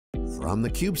from the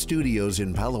CUBE studios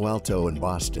in Palo Alto and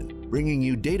Boston, bringing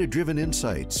you data-driven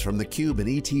insights from the CUBE and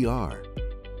ETR.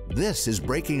 This is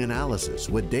Breaking Analysis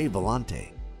with Dave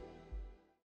Vellante.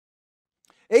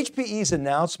 HPE's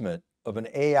announcement of an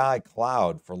AI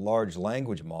cloud for large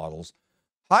language models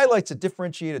highlights a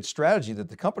differentiated strategy that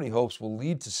the company hopes will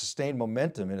lead to sustained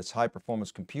momentum in its high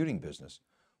performance computing business.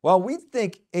 While we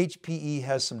think HPE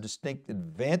has some distinct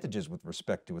advantages with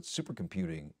respect to its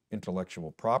supercomputing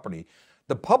intellectual property,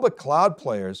 the public cloud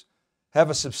players have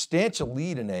a substantial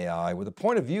lead in AI with a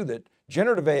point of view that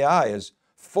generative AI is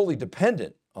fully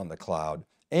dependent on the cloud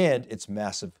and its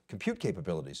massive compute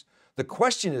capabilities. The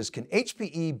question is, can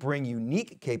HPE bring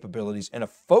unique capabilities and a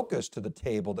focus to the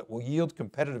table that will yield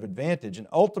competitive advantage and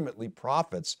ultimately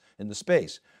profits in the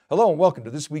space? Hello and welcome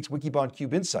to this week's Wikibon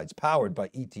CUBE Insights powered by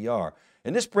ETR.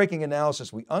 In this breaking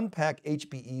analysis, we unpack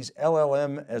HPE's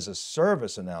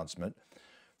LLM-as-a-service announcement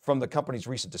from the company's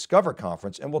recent Discover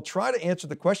conference, and we'll try to answer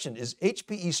the question, is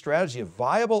HPE's strategy a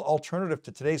viable alternative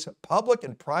to today's public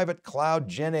and private cloud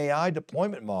Gen AI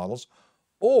deployment models,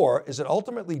 or is it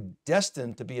ultimately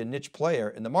destined to be a niche player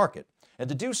in the market? And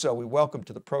to do so, we welcome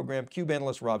to the program CUBE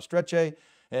analyst Rob Strechay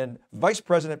and Vice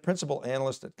President, Principal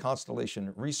Analyst at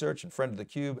Constellation Research and friend of the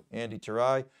CUBE, Andy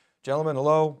Thurai. Gentlemen,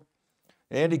 hello.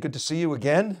 Andy, good to see you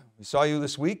again. We saw you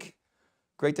this week.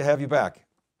 Great to have you back.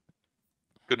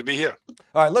 Good to be here.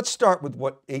 All right, let's start with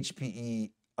what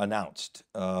HPE announced.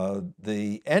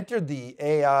 They entered the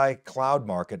AI cloud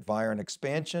market via an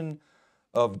expansion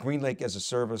of GreenLake as a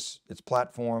service, its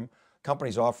platform.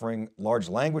 Companies offering large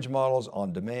language models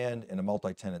on demand in a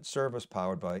multi-tenant service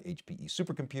powered by HPE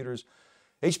supercomputers.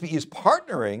 HPE is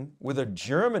partnering with a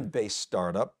German-based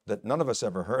startup that none of us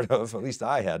ever heard of, at least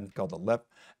I hadn't, called Aleph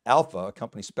Alpha, a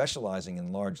company specializing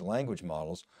in large language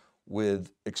models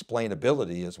with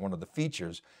explainability as one of the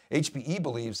features. HPE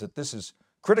believes that this is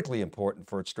critically important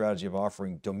for its strategy of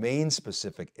offering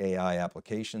domain-specific AI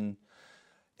application.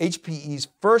 HPE's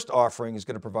first offering is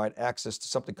going to provide access to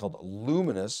something called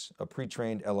Luminous, a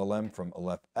pre-trained LLM from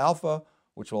Aleph Alpha,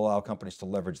 which will allow companies to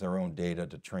leverage their own data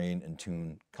to train and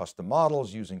tune custom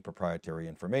models using proprietary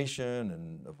information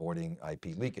and avoiding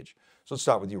IP leakage. So let's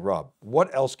start with you, Rob.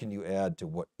 What else can you add to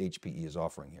what HPE is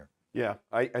offering here? Yeah,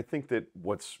 I think that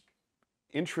what's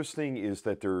interesting is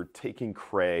that they're taking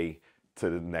Cray to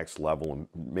the next level and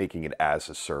making it as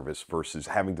a service versus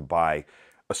having to buy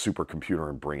a supercomputer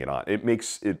and bring it on. It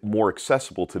makes it more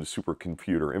accessible to the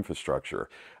supercomputer infrastructure.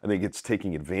 I think it's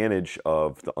taking advantage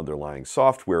of the underlying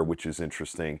software, which is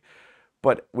interesting.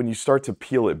 But when you start to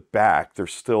peel it back, they're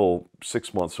still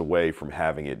 6 months away from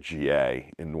having it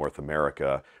GA in North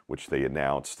America, which they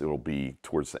announced it'll be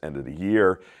towards the end of the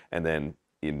year. And then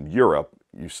in Europe,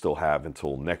 you still have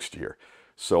until next year.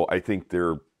 So I think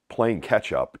they're playing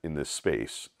catch up in this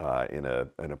space in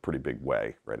a pretty big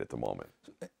way right at the moment.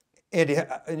 Andy,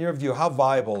 in your view, how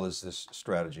viable is this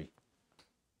strategy?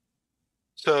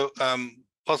 So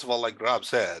first of all, like Rob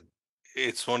said,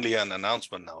 it's only an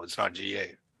announcement now. It's not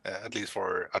GA, at least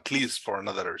for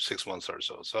another 6 months or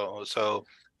so. So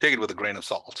take it with a grain of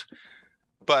salt.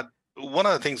 But one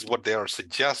of the things what they are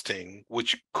suggesting,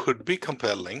 which could be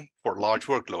compelling for large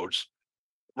workloads,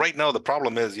 right now the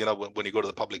problem is, when you go to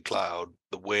the public cloud,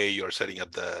 the way you're setting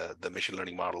up the machine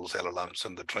learning models, LLMs,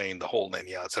 and the whole nine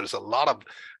yards. There's a lot of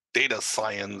data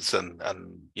science and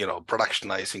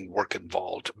productionizing work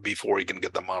involved before you can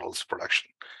get the models to production.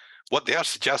 What they are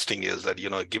suggesting is that,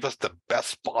 give us the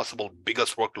best possible,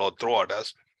 biggest workload, throw at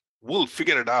us. We'll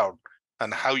figure it out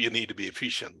and how you need to be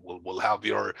efficient. We'll have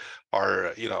our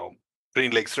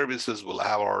GreenLake services. We'll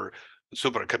have our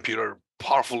supercomputer,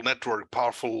 powerful network,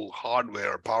 powerful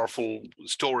hardware, powerful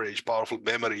storage, powerful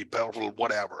memory, powerful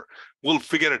whatever. We'll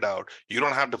figure it out. You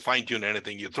don't have to fine tune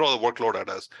anything. You throw the workload at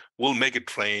us. We'll make it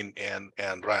train and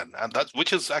run. And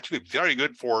which is actually very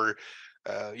good for,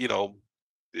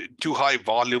 too high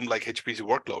volume like HPC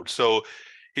workload. So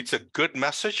it's a good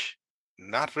message,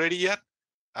 not ready yet.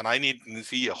 And I need to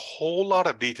see a whole lot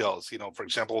of details. For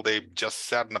example, they just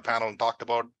sat in a panel and talked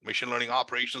about machine learning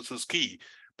operations is key.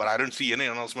 But I don't see any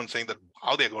announcement saying that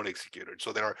how they're going to execute it.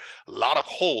 So there are a lot of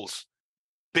holes.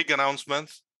 Big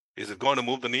announcements. Is it going to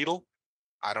move the needle?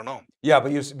 I don't know. Yeah,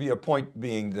 but your point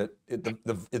being that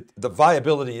the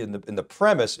viability in the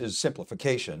premise is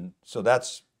simplification. So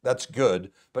that's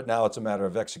good. But now it's a matter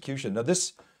of execution. Now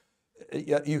this,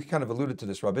 you kind of alluded to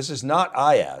this, Rob. This is not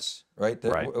IaaS, right?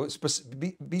 Right.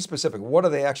 Be specific. What are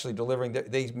they actually delivering?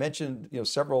 They mentioned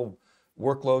several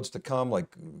workloads to come, like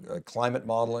climate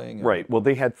modeling? Right, well,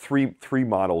 they had three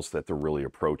models that they're really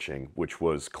approaching, which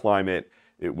was climate,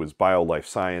 it was bio-life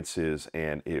sciences,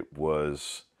 and it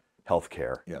was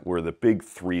healthcare, were the big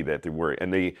three that they were,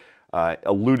 and they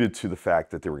alluded to the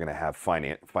fact that they were going to have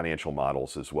financial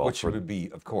models as well. Which would be,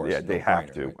 of course, yeah, they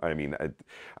have to. Right? I mean,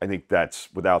 I think that's,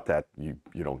 without that, you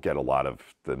don't get a lot of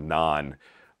the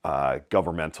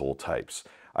non-governmental types.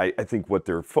 I think what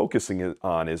they're focusing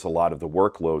on is a lot of the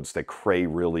workloads that Cray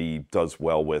really does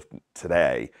well with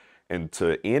today. And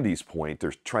to Andy's point,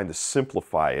 they're trying to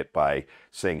simplify it by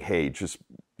saying, hey,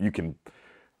 you can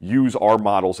use our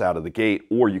models out of the gate,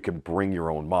 or you can bring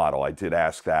your own model. I did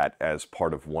ask that as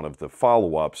part of one of the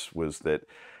follow-ups, was that,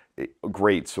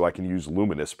 great, so I can use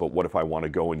Luminous, but what if I want to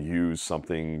go and use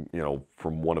something,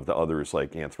 from one of the others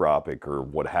like Anthropic or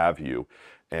what have you?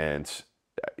 And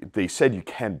they said you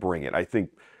can bring it. I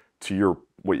think to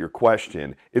your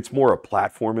question, it's more a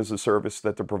platform as a service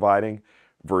that they're providing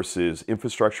versus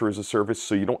infrastructure as a service.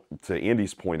 So you don't, to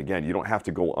Andy's point again, you don't have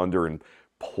to go under and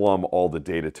plumb all the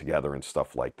data together and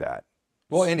stuff like that.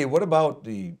 Well, Andy, what about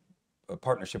the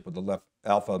partnership with the Aleph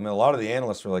Alpha? I mean, a lot of the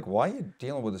analysts are like, why are you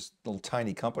dealing with this little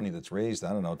tiny company that's raised,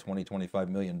 I don't know, $20, $25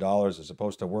 million, as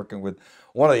opposed to working with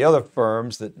one of the other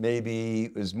firms that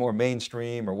maybe is more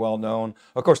mainstream or well-known?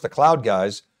 Of course, the cloud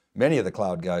guys, many of the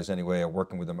cloud guys anyway, are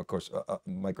working with them. Of course,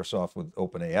 Microsoft with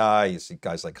OpenAI, you see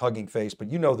guys like Hugging Face,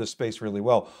 but you know this space really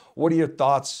well. What are your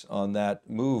thoughts on that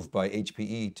move by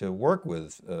HPE to work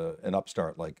with an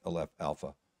upstart like Aleph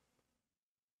Alpha?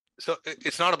 So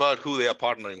it's not about who they are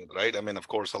partnering with, right? I mean, of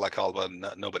course, Aleph Alpha,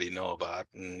 nobody know about,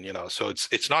 and, so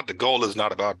it's not, the goal is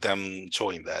not about them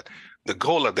showing that. The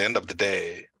goal at the end of the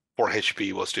day for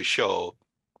HPE was to show,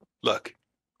 look,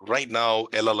 right now,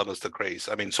 LLM is the craze.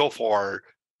 I mean, so far,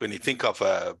 when you think of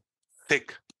a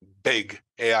thick, big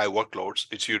AI workloads,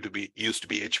 it used to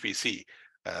be HPC.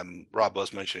 Rob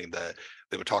was mentioning that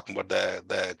they were talking about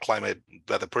the climate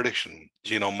weather prediction,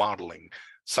 genome modeling,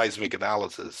 seismic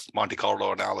analysis, Monte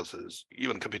Carlo analysis,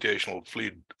 even computational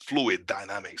fluid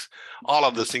dynamics. All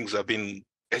of those things HPE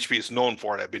is known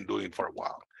for, have been doing for a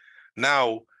while.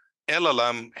 Now,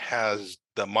 LLM has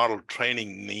the model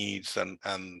training needs and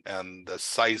the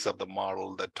size of the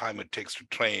model, the time it takes to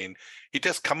train, it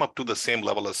has come up to the same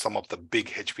level as some of the big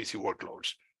HPC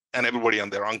workloads. And everybody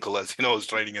and their uncle, as you know, is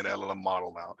training an LLM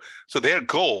model now. So their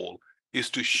goal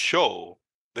is to show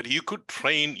that you could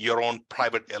train your own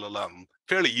private LLM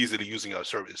fairly easily using our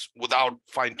service without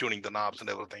fine-tuning the knobs and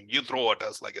everything. You throw at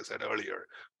us, like I said earlier,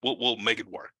 we'll make it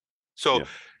work. So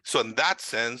in that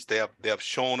sense, they have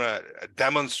shown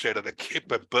demonstrated a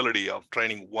capability of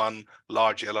training one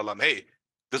large LLM. Hey,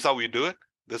 this is how we do it.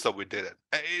 This is how we did it.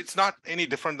 It's not any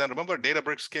different than, remember,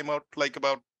 Databricks came out like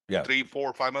about 3,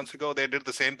 4, 5 months ago. They did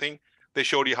the same thing. They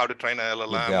showed you how to train an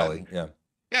LLM. Galley,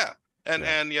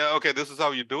 okay, this is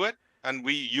how you do it. And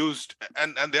we used,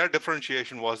 and their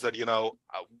differentiation was that,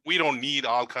 we don't need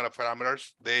all kind of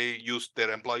parameters. They used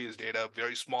their employees' data,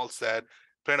 very small set,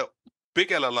 train a big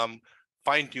LLM,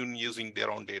 fine-tune using their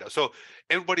own data. So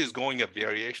everybody's going a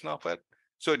variation of it.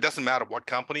 So it doesn't matter what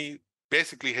company.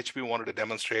 Basically, HPE wanted to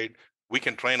demonstrate we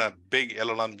can train a big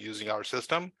LLM using our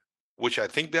system, which I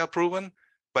think they have proven.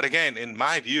 But again, in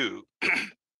my view,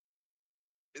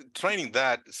 training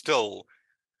that still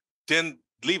didn't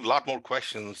leave a lot more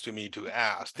questions to me to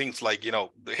ask. Things like, the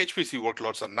HPC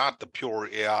workloads are not the pure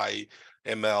AI,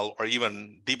 ML, or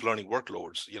even deep learning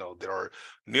workloads. There are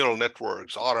neural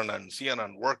networks, RNN,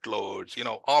 CNN workloads,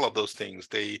 all of those things.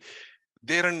 They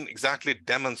didn't exactly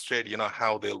demonstrate,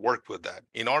 how they'll work with that.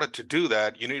 In order to do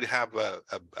that, you need to have a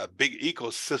big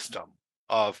ecosystem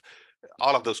of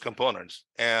all of those components.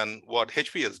 And what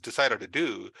HPE has decided to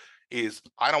do is,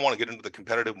 I don't want to get into the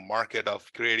competitive market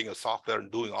of creating a software and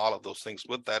doing all of those things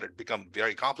with that. It become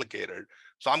very complicated.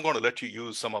 So I'm going to let you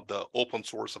use some of the open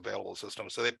source available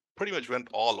systems. So they pretty much went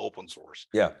all open source.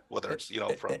 Yeah. Whether it's,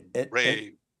 from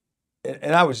Ray.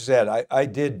 And I was sad, I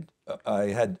had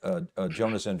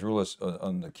Jonas Androulis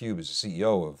on theCUBE as the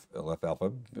CEO of Aleph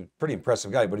Alpha, pretty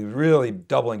impressive guy, but he was really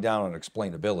doubling down on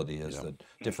explainability as the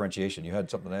differentiation. You had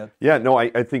something to add? Yeah, no,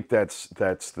 I think that's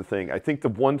the thing. I think the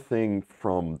one thing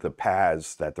from the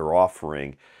paths that they're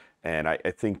offering, and I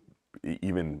think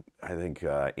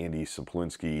Andy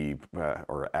Saplinski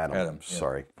or Adam,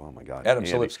 sorry, oh my God, Adam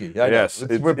Andy. Silipsky. Yes,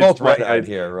 we're both red-eyed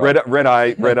here. Red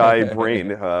eye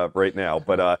brain right now.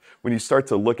 But when you start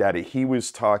to look at it, he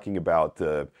was talking about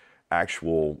the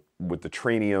actual, with the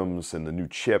Trainiums and the new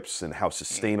chips and how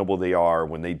sustainable they are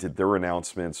when they did their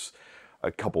announcements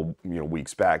a couple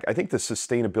weeks back. I think the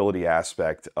sustainability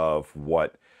aspect of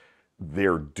what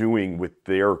they're doing with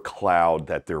their cloud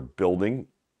that they're building,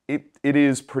 it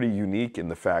is pretty unique in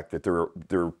the fact that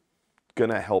they're going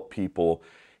to help people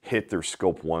hit their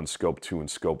scope 1, scope 2, and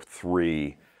scope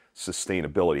 3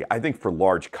 sustainability. I think for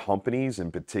large companies in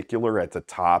particular at the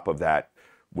top of that,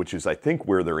 which is I think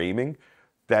where they're aiming,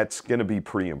 that's going to be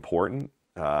pretty important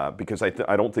because I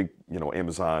don't think, you know,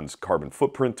 Amazon's carbon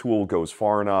footprint tool goes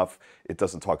far enough. It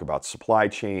doesn't talk about supply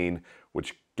chain,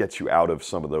 which gets you out of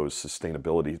some of those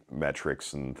sustainability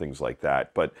metrics and things like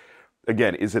that. But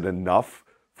again, is it enough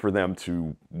for them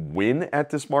to win at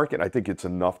this market? I think it's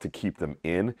enough to keep them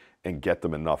in and get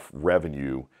them enough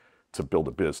revenue to build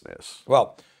a business.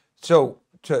 Well, so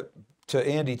to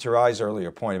Andy Thurai's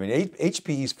earlier point, I mean,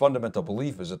 HPE's fundamental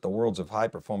belief is that the worlds of high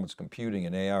performance computing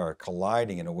and AI are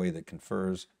colliding in a way that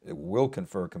will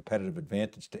confer competitive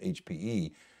advantage to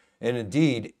HPE. And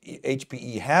indeed,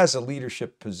 HPE has a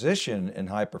leadership position in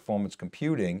high performance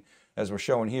computing. As we're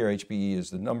showing here, HPE is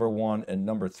the #1 and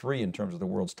 #3 in terms of the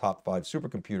world's top 5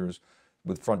 supercomputers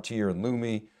with Frontier and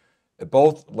Lumi,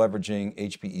 both leveraging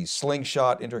HPE's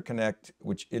Slingshot interconnect,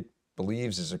 which it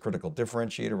believes is a critical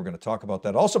differentiator. We're going to talk about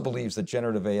that. Also believes that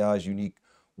generative AI's unique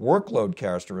workload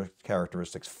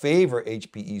characteristics favor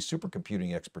HPE's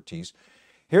supercomputing expertise.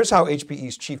 Here's how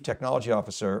HPE's Chief Technology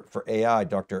Officer for AI,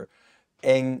 Dr.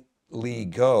 Eng Lee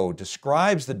Go,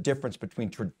 describes the difference between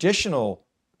traditional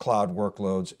cloud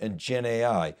workloads and Gen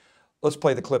AI. Let's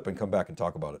play the clip and come back and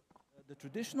talk about it. The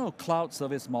traditional cloud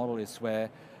service model is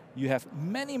where you have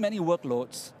many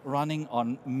workloads running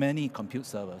on many compute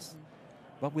servers.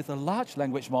 But with a large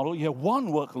language model, you have one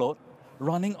workload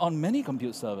running on many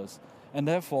compute servers. And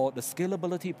therefore, the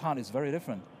scalability part is very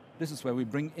different. This is where we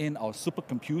bring in our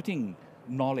supercomputing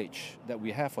knowledge that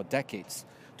we have for decades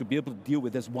to be able to deal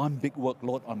with this one big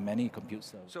workload on many compute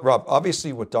servers. Rob,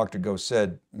 obviously what Dr. Go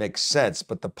said makes sense,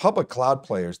 but the public cloud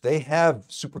players, they have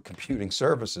supercomputing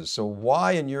services. So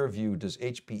why, in your view, does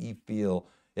HPE feel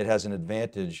it has an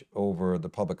advantage over the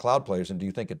public cloud players, and do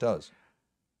you think it does?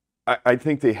 I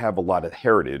think they have a lot of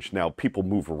heritage. Now, people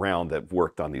move around that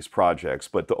worked on these projects,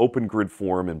 but the Open Grid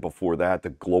Forum, and before that, the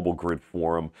Global Grid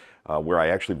Forum, where I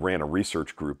actually ran a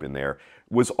research group in there,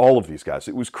 was all of these guys.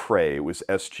 It was Cray, it was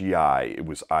SGI, it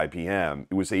was IBM,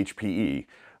 it was HPE.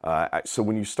 So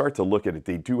when you start to look at it,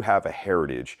 they do have a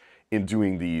heritage in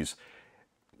doing these,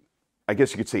 I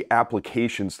guess you could say,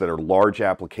 applications that are large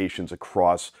applications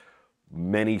across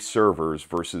many servers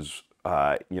versus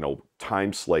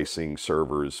time slicing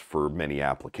servers for many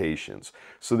applications.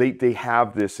 So they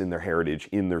have this in their heritage,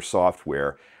 in their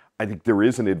software. I think there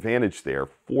is an advantage there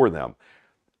for them.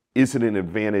 Is it an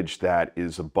advantage that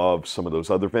is above some of those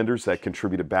other vendors that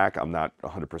contributed back? I'm not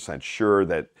 100% sure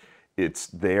that it's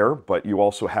there, but you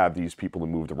also have these people who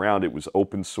moved around. It was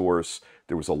open source.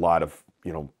 There was a lot of,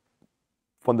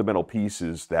 fundamental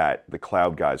pieces that the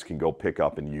cloud guys can go pick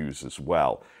up and use as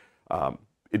well.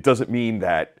 It doesn't mean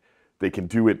that they can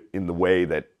do it in the way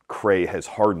that Cray has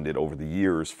hardened it over the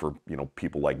years for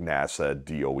people like NASA,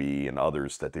 DOE, and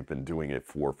others that they've been doing it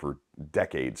for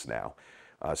decades now.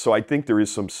 So I think there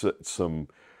is some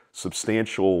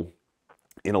substantial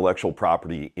intellectual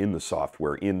property in the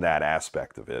software in that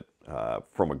aspect of it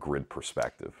from a grid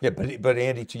perspective. Yeah, but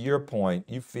Andy, to your point,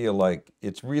 you feel like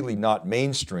it's really not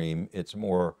mainstream, it's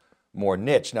more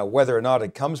niche. Now, whether or not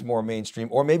it comes more mainstream,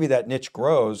 or maybe that niche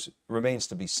grows, remains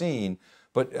to be seen.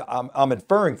 But I'm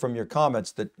inferring from your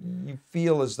comments that you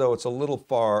feel as though it's a little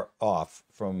far off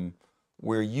from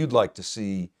where you'd like to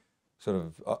see sort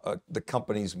of the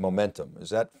company's momentum. Is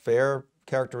that fair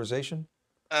characterization?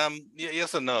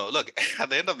 Yes and no. Look, at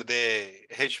the end of the day,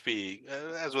 HP,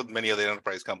 as with many other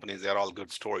enterprise companies, they're all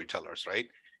good storytellers, right?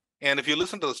 And if you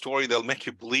listen to the story, they'll make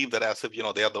you believe that as if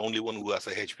they are the only one who has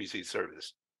a HPC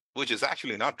service, which is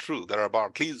actually not true. There are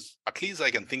about at least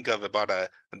I can think of about a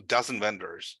dozen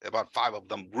vendors, about 5 of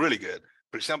them really good.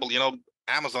 For example,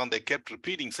 Amazon, they kept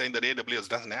repeating saying that AWS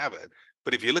doesn't have it.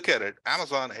 But if you look at it,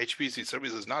 Amazon HPC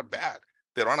service is not bad.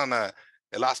 They run on a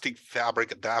elastic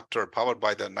fabric adapter powered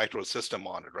by the Nitro system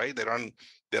on it, right? They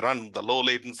run the low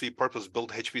latency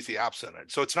purpose-built HPC apps in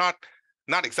it. So it's not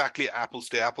exactly apples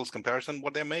to apples comparison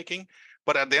what they're making.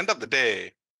 But at the end of the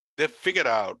day, they've figured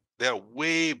out they're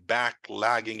way back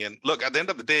lagging. And look, at the end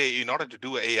of the day, in order to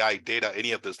do AI data,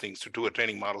 any of those things, to do a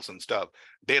training models and stuff,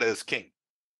 data is king.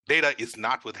 Data is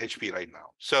not with HP right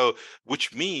now. So,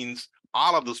 which means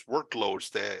all of those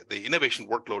workloads, the innovation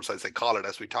workloads, as I call it,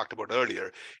 as we talked about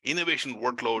earlier, innovation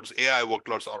workloads, AI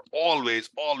workloads are always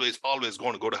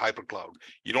going to go to hypercloud.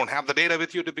 You don't have the data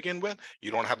with you to begin with.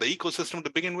 You don't have the ecosystem to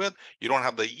begin with. You don't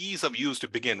have the ease of use to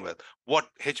begin with. What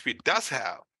HP does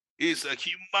have is a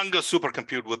humongous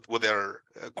supercompute with their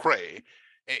Cray,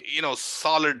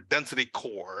 solid density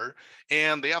core,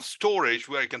 and they have storage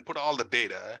where you can put all the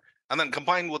data, and then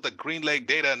combined with the Green Lake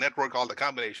data network, all the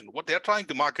combination. What they're trying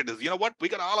to market is, we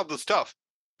got all of this stuff.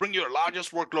 Bring your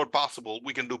largest workload possible.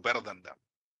 We can do better than them.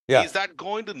 Yeah. Is that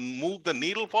going to move the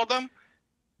needle for them?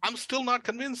 I'm still not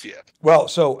convinced yet. Well,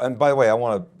 so, and by the way,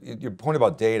 your point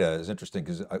about data is interesting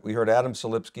because we heard Adam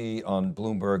Silipsky on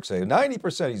Bloomberg say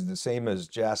 90%, he's the same as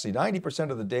Jassy, 90%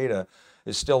 of the data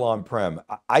is still on-prem.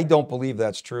 I don't believe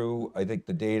that's true. I think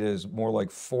the data is more like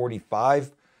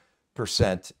 45%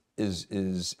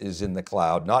 is in the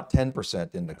cloud, not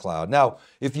 10% in the cloud. Now,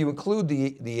 if you include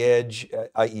the edge,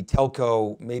 i.e.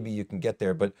 telco, maybe you can get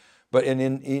there, but in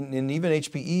even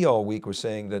HPE all week was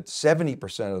saying that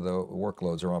 70% of the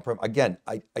workloads are on-prem. Again,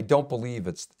 I don't believe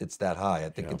it's that high. I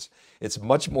think it's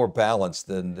much more balanced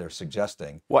than they're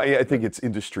suggesting. Well, I think it's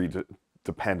industry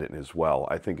dependent as well.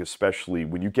 I think especially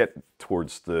when you get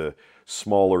towards the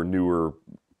smaller, newer,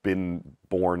 been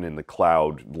born in the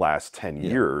cloud last 10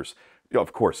 years,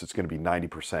 of course, it's going to be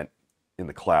 90% in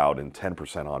the cloud and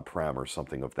 10% on-prem or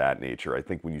something of that nature. I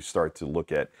think when you start to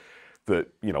look at the,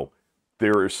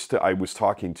 I was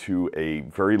talking to a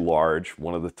very large,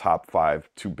 one of the top 5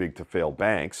 too big to fail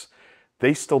banks.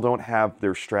 They still don't have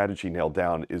their strategy nailed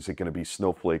down. Is it going to be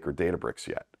Snowflake or Databricks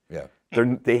yet? Yeah.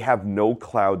 They have no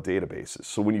cloud databases.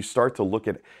 So when you start to look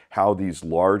at how these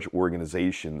large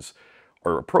organizations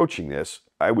are approaching this,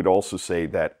 I would also say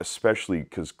that especially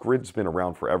because Grid's been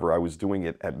around forever, I was doing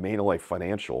it at Manulife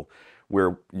Financial,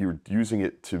 where you're using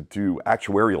it to do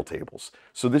actuarial tables.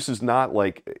 So this is not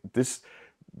like this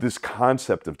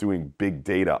concept of doing big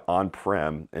data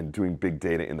on-prem and doing big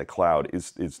data in the cloud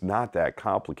is not that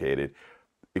complicated,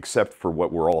 except for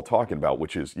what we're all talking about,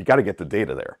 which is you got to get the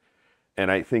data there. And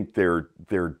I think their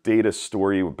data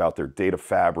story about their data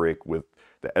fabric with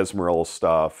the Esmeralda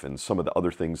stuff and some of the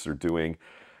other things they're doing,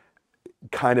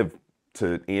 kind of,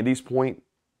 to Andy's point,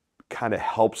 kind of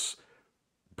helps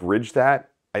bridge that.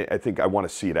 I think I want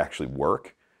to see it actually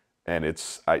work. And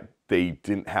they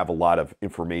didn't have a lot of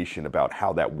information about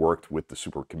how that worked with the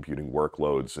supercomputing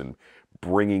workloads and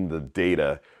bringing the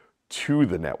data to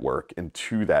the network and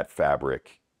to that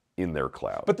fabric in their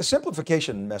cloud. But the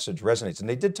simplification message resonates, and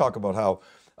they did talk about how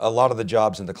a lot of the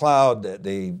jobs in the cloud,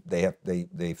 they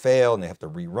fail and they have to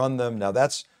rerun them. Now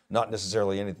that's not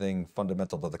necessarily anything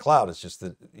fundamental to the cloud. It's just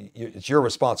that it's your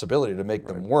responsibility to make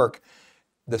them work.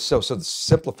 So the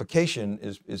simplification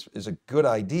is a good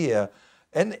idea.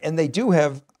 And they do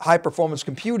have high performance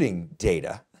computing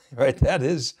data, right? That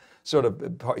is sort of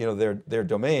their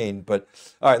domain. But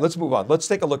all right, let's move on. Let's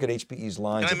take a look at HPE's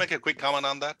lines. Can I make a quick comment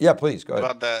on that? Yeah, please go ahead.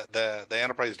 About the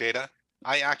enterprise data.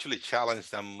 I actually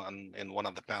challenged them in one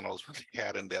of the panels we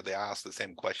had in there. They asked the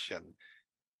same question.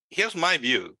 Here's my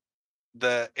view: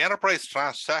 the enterprise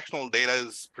transactional data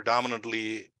is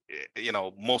predominantly,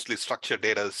 mostly structured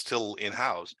data is still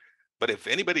in-house. But if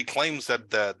anybody claims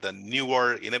that the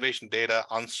newer innovation data,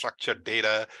 unstructured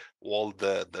data, all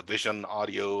the vision,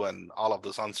 audio, and all of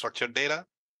this unstructured data,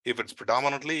 if it's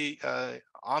predominantly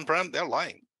on-prem, they're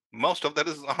lying. Most of that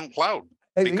is on cloud.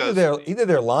 Either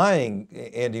they're lying,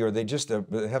 Andy, or they just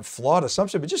have flawed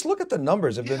assumptions. But just look at the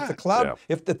numbers. If the cloud,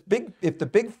 if the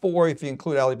big 4, if you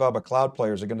include Alibaba cloud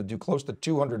players, are going to do close to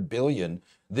 200 billion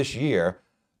this year.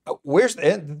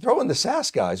 Throw in the SaaS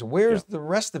guys, where's the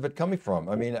rest of it coming from?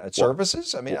 I mean,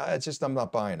 services? I mean, I'm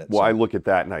not buying it. Well, I look at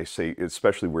that and I say,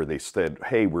 especially where they said,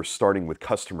 hey, we're starting with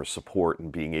customer support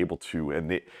and being able to, and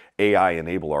the AI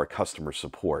enable our customer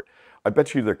support. I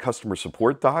bet you their customer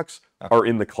support docs are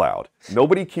in the cloud.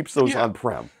 Nobody keeps those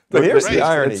on-prem. But here's the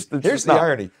irony. Here's the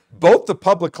irony. Both the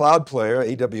public cloud player,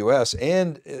 AWS,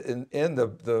 and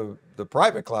the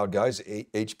private cloud guys,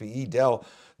 HPE, Dell,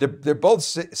 they're both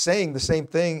saying the same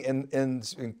thing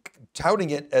and touting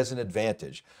it as an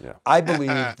advantage. Yeah. I believe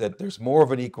that there's more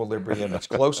of an equilibrium. It's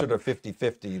closer to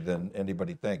 50-50 than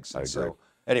anybody thinks. I agree. So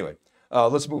anyway,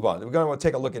 let's move on. We're going to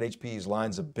take a look at HPE's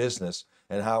lines of business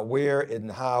and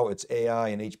how its AI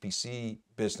and HPC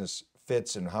business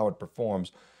fits and how it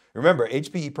performs. Remember,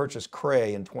 HPE purchased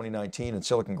Cray in 2019 and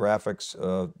Silicon Graphics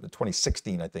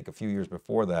 2016, I think, a few years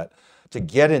before that, to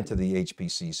get into the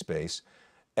HPC space.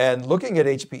 And looking at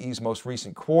HPE's most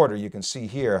recent quarter, you can see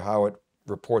here how it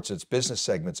reports its business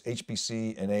segments.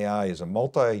 HPC and AI is a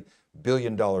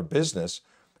multi-billion-dollar business,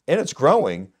 and it's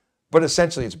growing, but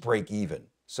essentially it's break even.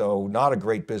 So not a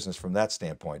great business from that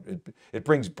standpoint. It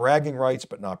brings bragging rights,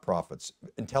 but not profits.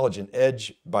 Intelligent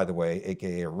Edge, by the way,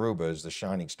 AKA Aruba, is the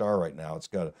shining star right now. It's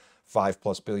got a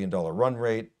 $5+ billion run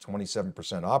rate,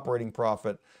 27% operating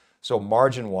profit. So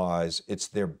margin-wise, it's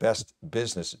their best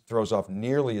business. It throws off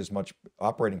nearly as much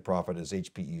operating profit as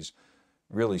HPE's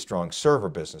really strong server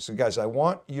business. So guys, I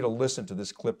want you to listen to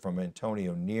this clip from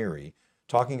Antonio Neri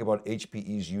talking about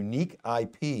HPE's unique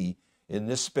IP in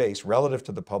this space relative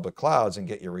to the public clouds and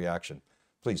get your reaction.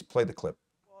 Please play the clip.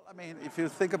 Well, I mean, if you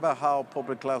think about how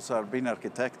public clouds are being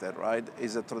architected, right,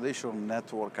 is a traditional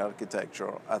network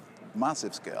architecture at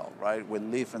massive scale, right? With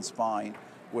leaf and spine,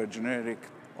 where generic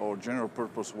or general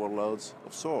purpose workloads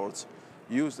of sorts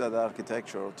use that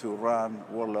architecture to run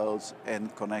workloads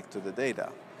and connect to the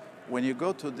data. When you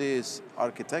go to this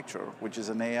architecture, which is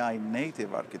an AI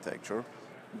native architecture,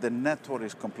 the network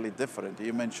is completely different.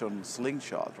 You mentioned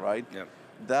Slingshot, right? Yep.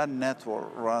 That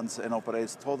network runs and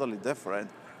operates totally different.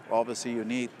 Obviously, you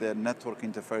need the network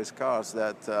interface cards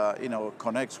that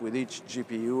connects with each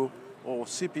GPU or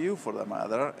CPU for that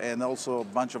matter, and also a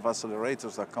bunch of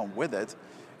accelerators that come with it.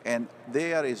 And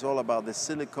there is all about the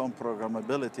silicon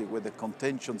programmability with the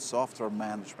contention software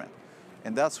management.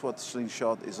 And that's what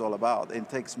Slingshot is all about. It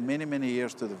takes many, many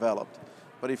years to develop.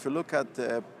 But if you look at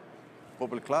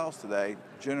public clouds today,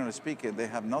 generally speaking, they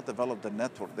have not developed the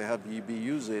network. They have been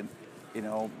using,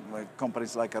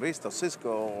 companies like Arista, Cisco,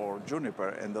 or Juniper,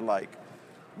 and the like.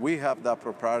 We have that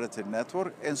proprietary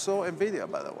network, and so NVIDIA,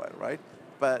 by the way, right?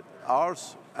 But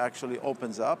ours actually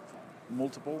opens up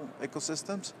multiple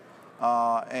ecosystems,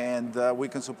 and we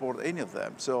can support any of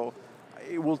them. So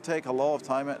it will take a lot of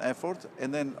time and effort.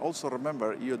 And then also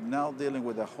remember, you're now dealing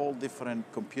with a whole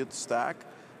different compute stack,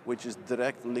 which is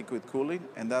direct liquid cooling,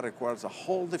 and that requires a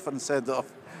whole different set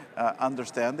of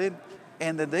understanding.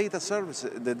 And the data center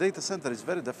is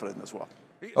very different as well.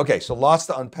 Okay, so lots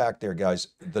to unpack there, guys.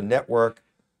 The network,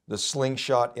 the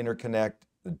Slingshot interconnect,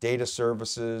 the data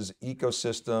services,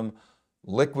 ecosystem,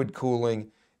 liquid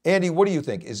cooling. Andy, what do you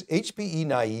think? Is HPE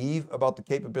naive about the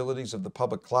capabilities of the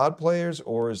public cloud players,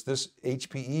 or is this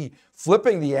HPE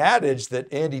flipping the adage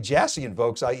that Andy Jassy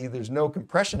invokes, i.e. there's no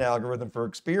compression algorithm for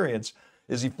experience?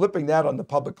 Is he flipping that on the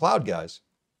public cloud guys?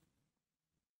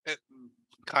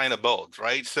 Kind of both,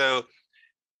 right? So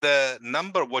the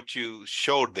number what you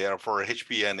showed there for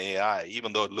HPE and AI,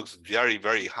 even though it looks very,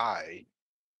 very high,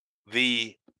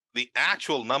 the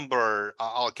actual number,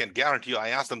 I can guarantee you, I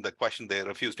asked them the question, they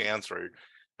refused to answer it.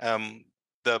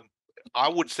 I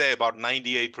would say about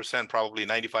 98%, probably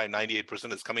 95,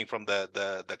 98% is coming from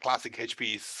the classic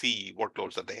HPC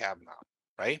workloads that they have now,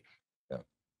 right? Yeah.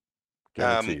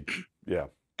 Guaranteed. Yeah.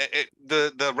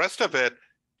 The rest of it,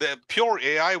 the pure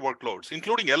AI workloads,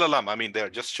 including LLM, I mean,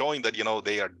 they're just showing that,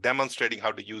 they are demonstrating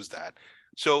how to use that.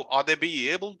 So are they be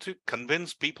able to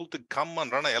convince people to come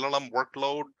and run a LLM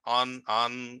workload on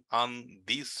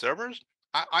these servers?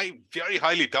 I very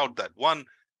highly doubt that. One,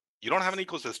 you don't have an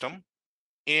ecosystem,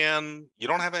 and you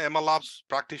don't have an MLOps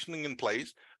practicing in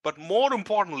place. But more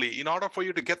importantly, in order for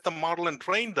you to get the model and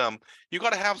train them, you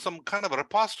got to have some kind of a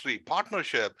repository,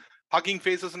 partnership. Hugging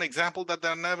Face is an example that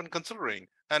they're not even considering.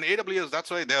 And AWS, that's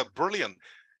why they're brilliant.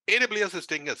 AWS is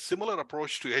taking a similar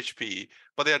approach to HPE,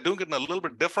 but they are doing it in a little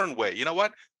bit different way. You know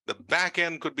what? The back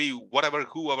end could be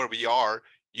whoever we are.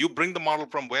 You bring the model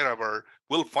from wherever.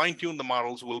 We'll fine tune the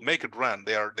models. We'll make it run.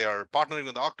 They are partnering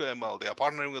with OctoML. They are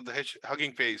partnering with the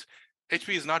Hugging Face.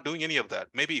 HPE is not doing any of that.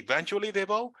 Maybe eventually they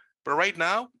will, but right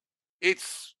now,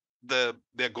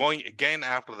 they're going again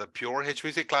after the pure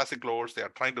HPC classic loads. They are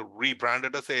trying to rebrand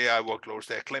it as AI workloads.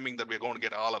 They're claiming that we're going to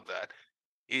get all of that.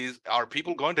 Are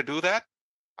people going to do that?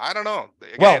 I don't know.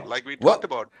 Again, like we talked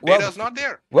about, data's not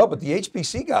there. Well, but the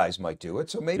HPC guys might do it,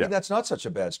 so maybe that's not such a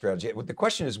bad strategy. The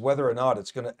question is whether or not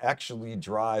it's going to actually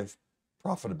drive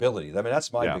profitability. I mean,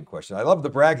 that's my big question. I love the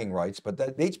bragging rights, but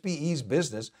that HPE's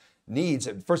business needs,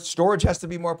 first, storage has to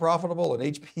be more profitable, and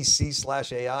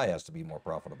HPC/AI has to be more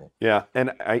profitable. Yeah,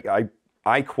 and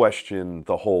I question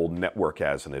the whole network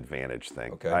as an advantage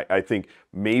thing. Okay. I think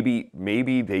maybe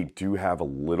they do have a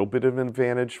little bit of an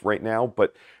advantage right now,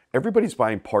 but everybody's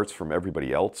buying parts from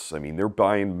everybody else. I mean, they're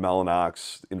buying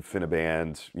Mellanox,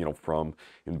 InfiniBand, from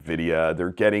NVIDIA. They're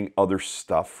getting other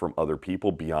stuff from other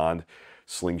people beyond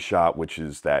Slingshot, which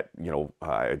is that,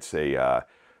 I'd say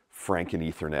Franken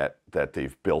Ethernet that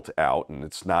they've built out, and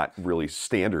it's not really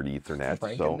standard Ethernet.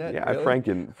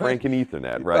 Franken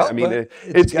Ethernet, right? Well, I mean,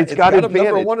 it's got advantage.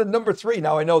 number one and number three.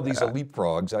 Now I know these are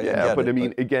leapfrogs.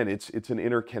 Again, it's an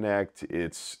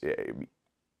interconnect.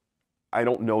 I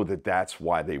don't know that's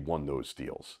why they won those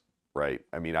deals, right?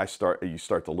 I mean, you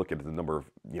start to look at the number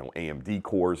of AMD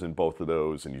cores in both of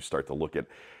those, and you start to look at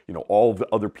all the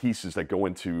other pieces that go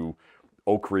into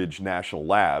Oak Ridge National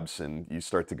Labs, and you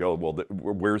start to go, well,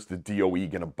 where's the DOE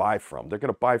going to buy from? They're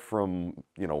going to buy from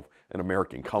an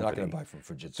American company. They're not going to buy from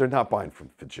Fujitsu. They're not buying from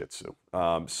Fujitsu.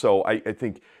 So I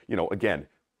think again,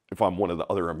 if I'm one of the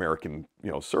other American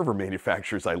server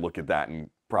manufacturers, I look at that and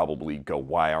probably go,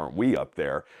 why aren't we up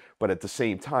there? But at the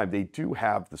same time, they do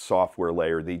have the software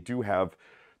layer. They do have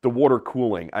the water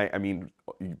cooling. I mean,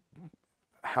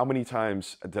 how many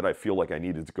times did I feel like I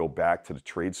needed to go back to the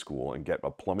trade school and get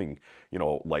a plumbing,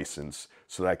 license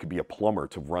so that I could be a plumber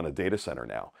to run a data center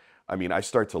now? I mean, I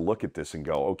start to look at this and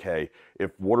go, okay,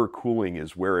 if water cooling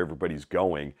is where everybody's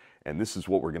going, and this is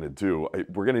what we're going to do,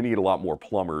 we're going to need a lot more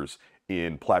plumbers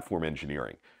in platform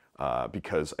engineering,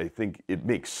 because I think it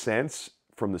makes sense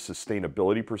from the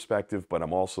sustainability perspective, but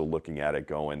I'm also looking at it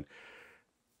going,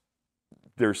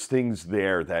 there's things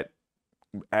there that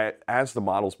as the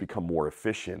models become more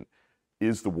efficient,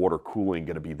 is the water cooling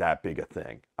going to be that big a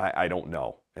thing? I don't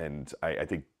know. And I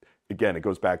think, again, it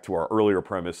goes back to our earlier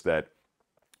premise that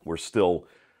we're still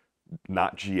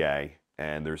not GA,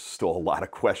 and there's still a lot of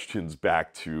questions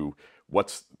back to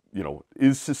what's,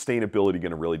 is sustainability going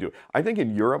to really do it? I think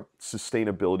in Europe,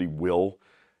 sustainability will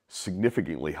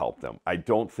significantly help them. I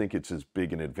don't think it's as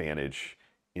big an advantage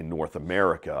in North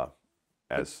America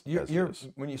as it is.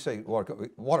 When you say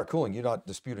water cooling, you're not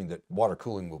disputing that water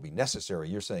cooling will be necessary.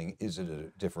 You're saying, is it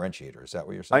a differentiator? Is that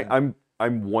what you're saying?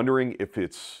 I'm wondering if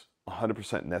it's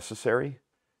 100% necessary.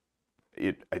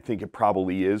 I think it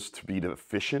probably is to be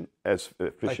as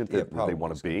efficient that they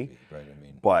want to be. Right,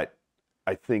 but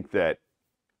I think that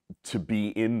to be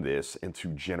in this and to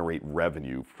generate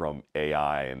revenue from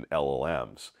AI and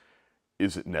LLMs,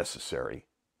 is it necessary?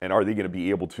 And are they going to be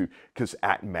able to, because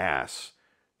at mass,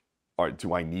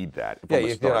 do I need that?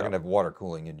 If you're not going to have water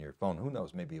cooling in your phone, who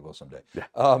knows, maybe you will someday. Yeah.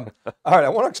 All right, I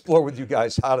want to explore with you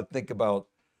guys how to think about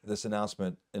this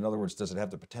announcement. In other words, does it have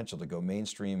the potential to go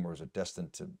mainstream, or is it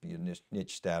destined to be a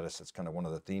niche status? That's kind of one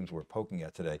of the themes we're poking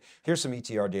at today. Here's some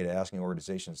ETR data asking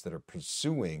organizations that are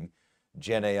pursuing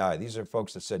Gen AI. These are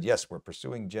folks that said, yes, we're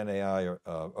pursuing Gen AI,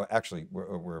 or actually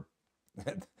we're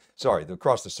sorry,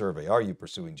 across the survey, are you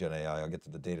pursuing Gen AI? I'll get to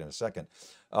the data in a second.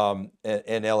 And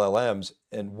LLMs,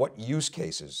 and what use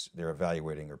cases they're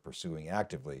evaluating or pursuing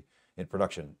actively in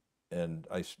production. And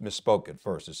I misspoke at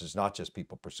first. This is not just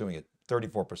people pursuing it.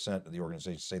 34% of the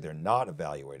organizations say they're not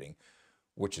evaluating,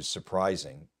 which is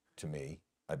surprising to me.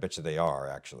 I bet you they are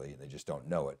actually, they just don't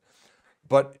know it.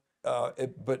 But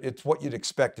it's what you'd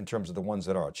expect in terms of the ones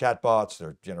that are chatbots.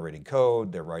 They're generating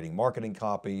code, they're writing marketing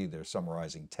copy, they're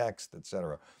summarizing text,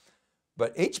 etc.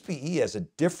 But HPE has a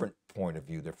different point of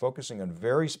view. They're focusing on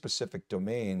very specific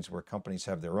domains where companies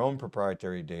have their own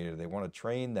proprietary data. They want to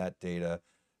train that data,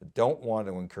 don't want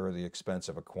to incur the expense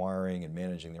of acquiring and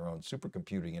managing their own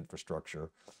supercomputing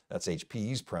infrastructure. That's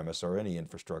HPE's premise, or any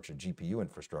infrastructure, GPU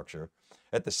infrastructure.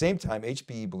 At the same time,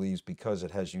 HPE believes because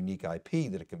it has unique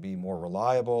IP that it can be more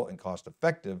reliable and cost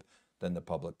effective than the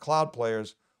public cloud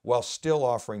players, while still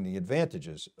offering the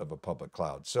advantages of a public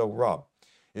cloud. So Rob,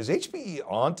 is HPE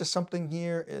onto something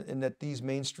here in that these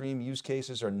mainstream use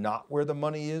cases are not where the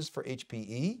money is for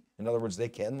HPE? In other words, they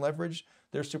can leverage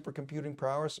their supercomputing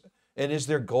prowess? And is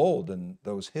there gold in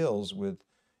those hills with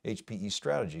HPE's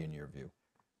strategy in your view?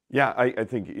 Yeah, I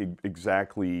think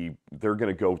exactly. They're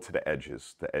going to go to the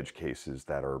edges, the edge cases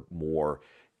that are more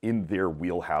in their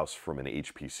wheelhouse from an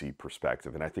HPC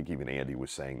perspective. And I think even Andy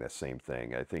was saying the same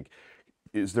thing. I think,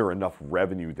 is there enough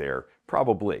revenue there?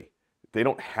 Probably. They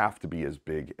don't have to be as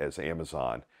big as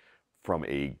Amazon from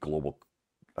a global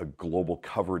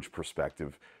coverage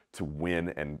perspective to win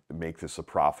and make this a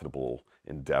profitable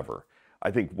endeavor.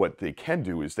 I think what they can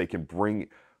do is they can bring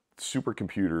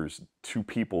supercomputers to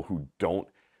people who don't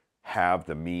have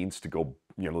the means to go,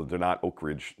 they're not Oak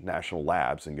Ridge National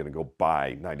Labs and going to go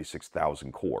buy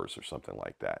 96,000 cores or something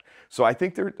like that. So I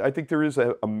think there is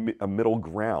a middle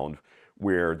ground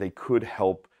where they could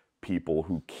help people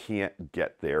who can't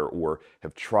get there or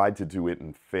have tried to do it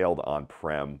and failed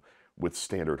on-prem with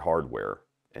standard hardware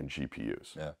and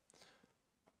GPUs. Yeah.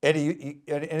 Eddie,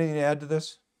 anything to add to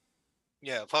this?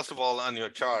 Yeah, first of all, on your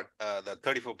chart, the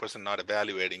 34% not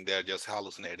evaluating, they're just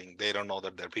hallucinating. They don't know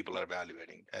that their people are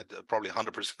evaluating. Probably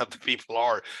 100% of the people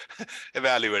are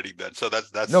evaluating that. So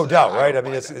that's no doubt, right? I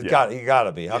mean, you got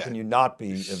to be. How can you not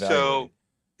be evaluating?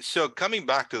 So coming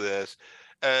back to this,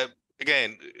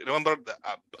 again, remember,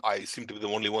 I seem to be the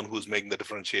only one who's making the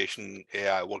differentiation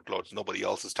AI workloads. Nobody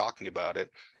else is talking about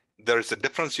it. There's a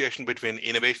differentiation between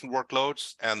innovation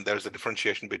workloads, and there's a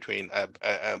differentiation between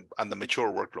and the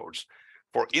mature workloads.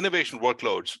 For innovation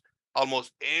workloads,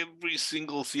 almost every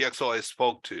single CXO I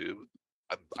spoke to,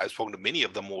 I've spoken to many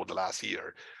of them over the last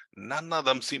year, none of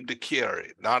them seem to care,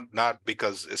 not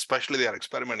because, especially they are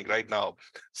experimenting right now,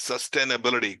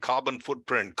 sustainability, carbon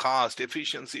footprint, cost,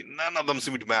 efficiency, none of them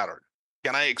seem to matter.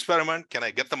 Can I experiment? Can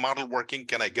I get the model working?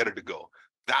 Can I get it to go?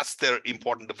 That's their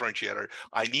important differentiator.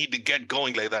 I need to get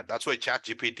going like that. That's why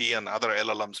ChatGPT and other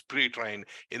LLMs pre-train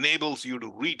enables you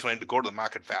to retrain to go to the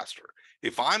market faster.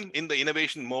 If I'm in the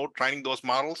innovation mode training those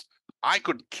models, I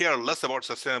could care less about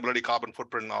sustainability, carbon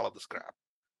footprint, and all of this crap.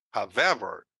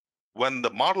 However, when the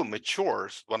model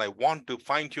matures, when I want to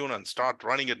fine tune and start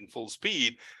running it in full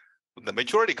speed, When the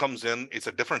maturity comes in, it's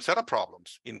a different set of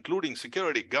problems, including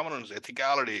security, governance,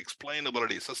 ethicality,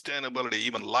 explainability, sustainability,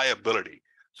 even liability.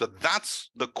 So that's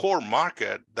the core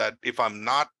market that, if I'm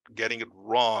not getting it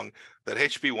wrong, that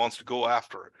HP wants to go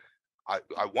after.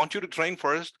 I want you to train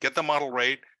first, get the model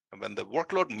right, and when the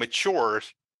workload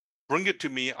matures, bring it to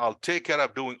me. I'll take care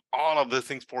of doing all of these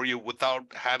things for you without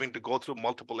having to go through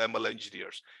multiple ML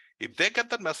engineers. If they get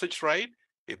that message right,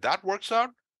 if that works out,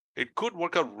 it could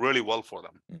work out really well for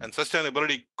them. And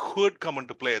sustainability could come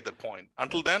into play at that point.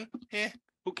 Until then,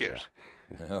 who cares?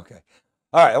 Yeah. Okay.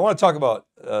 All right, I want to talk about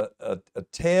a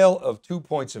tale of 2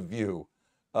 points of view.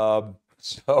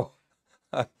 So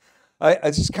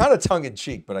it's just kind of tongue in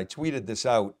cheek, but I tweeted this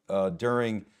out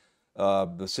during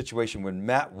the situation when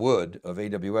Matt Wood of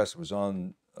AWS was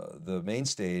on the main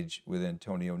stage with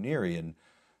Antonio Neri, and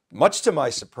much to my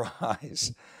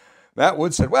surprise, Matt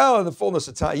Wood said, well, in the fullness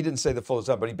of time, he didn't say the fullness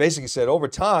of time, but he basically said over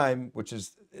time, which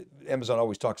is Amazon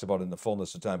always talks about in the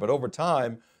fullness of time, but over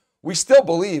time, we still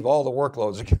believe all the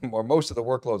workloads, or most of the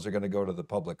workloads, are going to go to the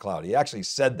public cloud. He actually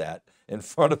said that in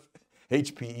front of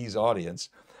HPE's audience.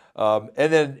 And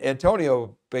then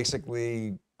Antonio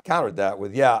basically countered that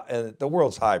with, yeah, and the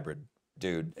world's hybrid,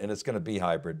 dude, and it's going to be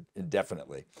hybrid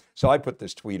indefinitely. So I put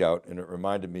this tweet out, and it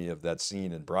reminded me of that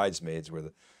scene in Bridesmaids where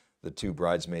the two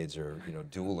bridesmaids are,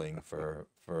 dueling for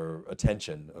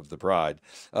attention of the bride.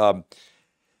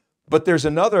 But there's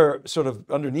another sort of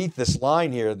underneath this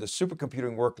line here, the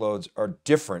supercomputing workloads are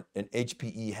different, and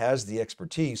HPE has the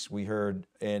expertise. We heard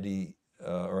Andy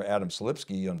or Adam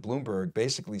Silipsky on Bloomberg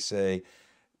basically say,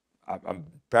 I'm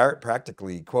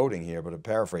practically quoting here, but I'm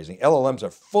paraphrasing, LLMs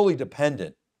are fully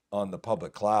dependent on the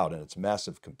public cloud and its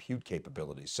massive compute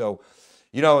capabilities. So,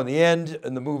 in the end,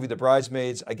 in the movie The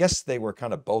Bridesmaids, I guess they were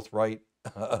kind of both right.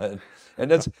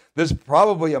 And there's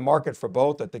probably a market for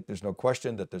both. I think there's no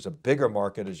question that there's a bigger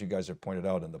market, as you guys have pointed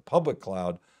out, in the public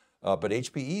cloud. But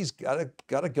HPE's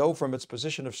got to go from its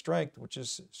position of strength, which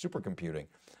is supercomputing.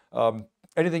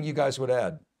 Anything you guys would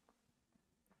add?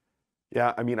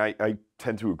 Yeah, I mean, I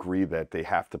tend to agree that they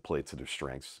have to play to their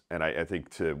strengths. And I think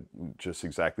to just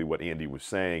exactly what Andy was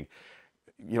saying,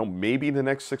 maybe the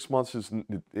next 6 months is,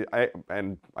 I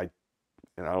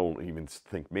don't even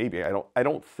think maybe, I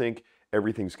don't think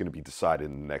everything's going to be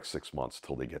decided in the next 6 months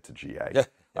till they get to GA. Yeah.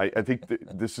 I think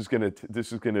this is going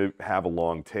to have a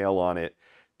long tail on it.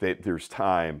 That there's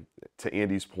time, to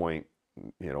Andy's point,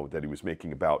 that he was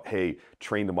making about, hey,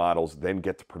 train the models, then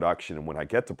get to production. And when I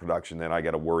get to production, then I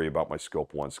got to worry about my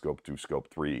scope 1, scope 2, scope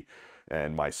 3,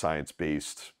 and my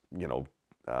science-based,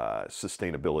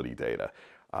 sustainability data.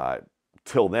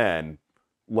 Till then,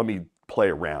 let me play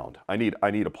around. I need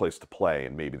a place to play,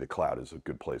 and maybe the cloud is a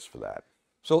good place for that.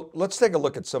 So let's take a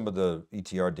look at some of the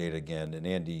ETR data again. And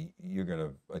Andy,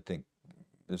 I think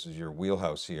this is your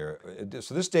wheelhouse here.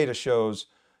 So this data shows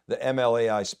the ML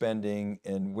AI spending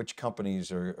and which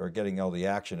companies are getting all the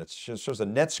action. It shows a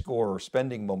net score or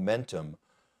spending momentum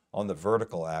on the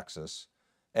vertical axis,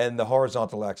 and the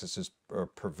horizontal axis is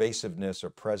pervasiveness or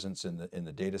presence in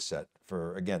the data set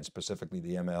for, again, specifically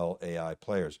the ML AI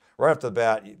players. Right off the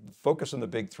bat, focus on the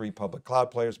big 3 public cloud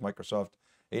players, Microsoft,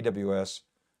 AWS,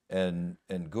 and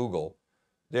Google.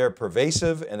 They're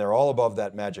pervasive, and they're all above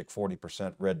that magic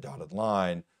 40% red dotted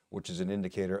line, which is an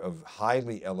indicator of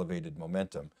highly elevated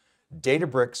momentum.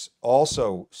 Databricks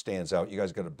also stands out. You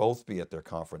guys got to both be at their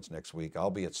conference next week.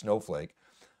 I'll be at Snowflake.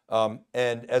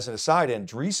 And as an aside,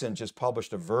 Andreessen just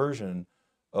published a version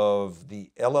of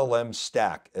the LLM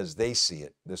stack as they see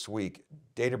it this week.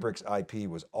 Databricks IP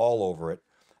was all over it.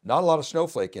 Not a lot of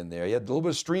Snowflake in there. You had a little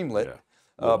bit of Streamlit,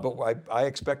 but I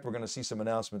expect we're going to see some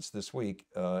announcements this week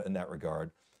in that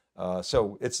regard.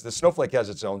 So the Snowflake has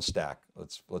its own stack.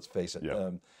 Let's face it. Yeah.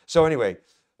 So anyway,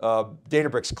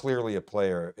 Databricks clearly a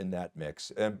player in that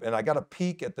mix. And I got a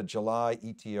peek at the July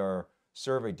ETR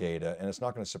survey data, and it's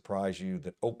not going to surprise you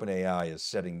that OpenAI is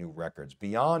setting new records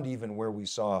beyond even where we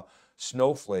saw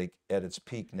Snowflake at its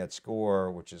peak net score,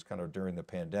 which is kind of during the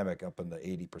pandemic up in the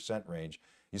 80% range.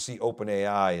 You see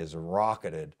OpenAI is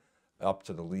rocketed up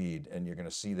to the lead, and you're going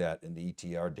to see that in the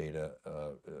ETR data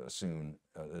soon,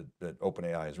 that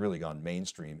OpenAI has really gone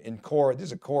mainstream.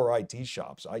 These are core IT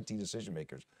shops, IT decision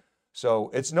makers.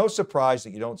 So it's no surprise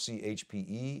that you don't see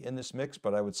HPE in this mix,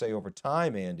 but I would say over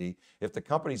time, Andy, if the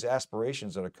company's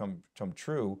aspirations that have come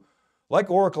true,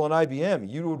 like Oracle and IBM,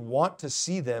 you would want to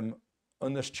see them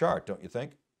on this chart, don't you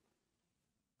think?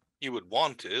 You would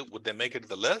want to. Would they make it to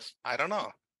the list? I don't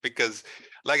know. Because,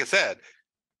 like I said,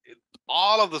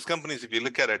 all of those companies, if you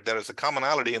look at it, there is a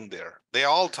commonality in there. They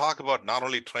all talk about not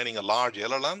only training a large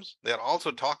LLMs, they're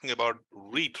also talking about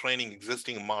retraining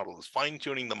existing models,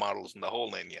 fine-tuning the models, and the whole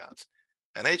 9 yards.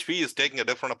 And HPE is taking a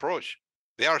different approach.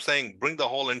 They are saying, bring the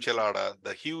whole enchilada,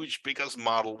 the huge, biggest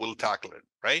model will tackle it,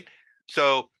 right?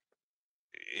 So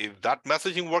if that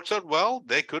messaging works out well,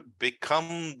 they could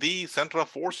become the center of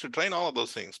force to train all of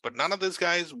those things. But none of these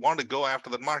guys want to go after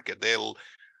that market.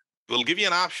 We'll give you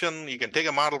an option. You can take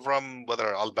a model from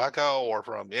whether Alpaca or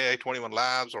from AI 21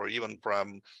 Labs or even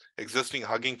from existing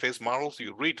Hugging Face models.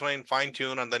 You retrain, fine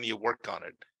tune, and then you work on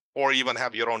it, or even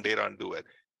have your own data and do it.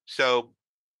 So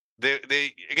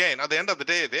they again, at the end of the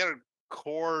day, their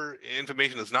core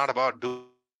information is not about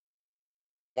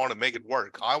want to make it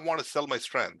work. I want to sell my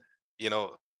strength.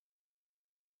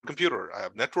 Computer, I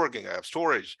have networking, I have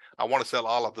storage. I want to sell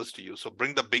all of this to you. So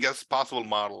bring the biggest possible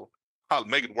model. I'll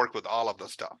make it work with all of the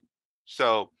stuff.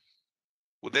 So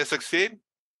would they succeed?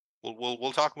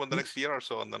 We'll talk about the next year or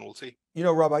so, and then we'll see.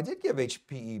 Rob, I did give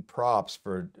HPE props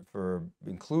for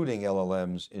including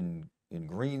LLMs in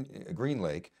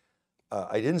GreenLake.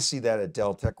 I didn't see that at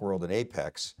Dell Tech World and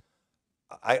Apex.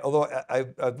 Although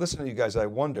I've listened to you guys, I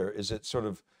wonder, is it sort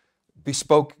of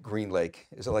bespoke GreenLake?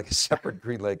 Is it like a separate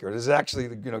GreenLake, or is it actually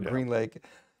GreenLake,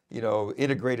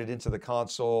 integrated into the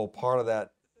console, part of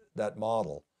that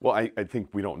model? Well, I think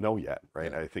we don't know yet,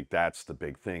 right? Yeah. I think that's the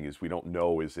big thing, is we don't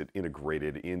know, is it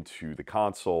integrated into the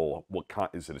console?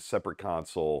 Is it a separate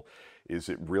console? Is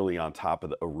it really on top of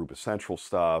the Aruba Central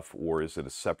stuff, or is it a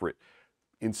separate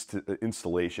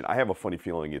installation? I have a funny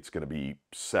feeling it's going to be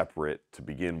separate to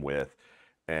begin with,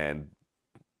 and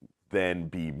then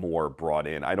be more brought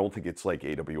in. I don't think it's like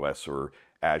AWS or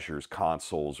Azure's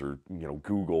consoles, or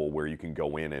Google, where you can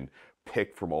go in and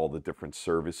pick from all the different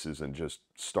services and just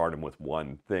start them with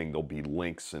one thing. There'll be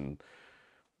links and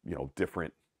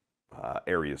different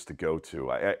areas to go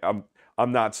to.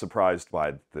 I'm not surprised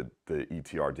by the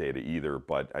ETR data either,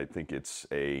 but I think it's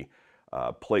a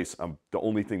place. The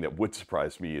only thing that would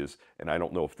surprise me is, and I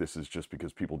don't know if this is just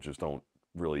because people just don't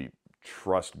really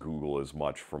trust Google as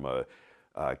much from a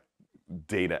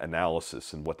data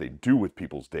analysis and what they do with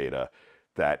people's data,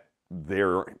 that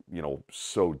they're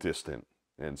so distant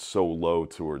and so low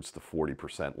towards the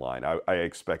 40% line. I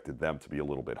expected them to be a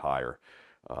little bit higher.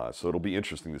 So it'll be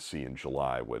interesting to see in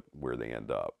July where they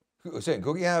end up. Saying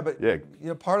Google, yeah, but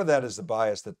part of that is the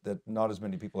bias that not as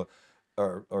many people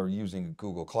are using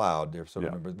Google Cloud. They're sort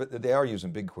of members, but they are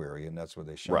using BigQuery, and that's where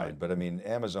they shine. Right. But I mean,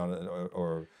 Amazon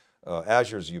or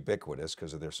Azure's ubiquitous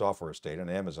because of their software estate,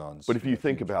 and Amazon's. But if you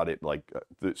think about it, like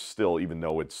still, even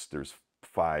though there's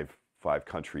five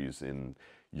countries in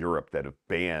Europe that have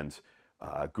banned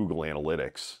Google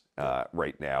Analytics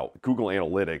right now. Google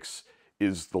Analytics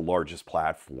is the largest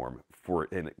platform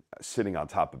sitting on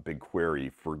top of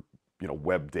BigQuery for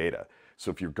web data. So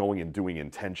if you're going and doing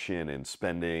intention and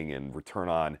spending and return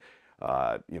on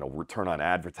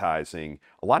advertising,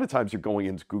 a lot of times you're going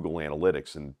into Google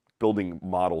Analytics and building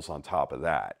models on top of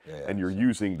that, and you're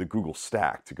using the Google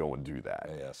stack to go and do that.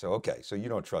 So so you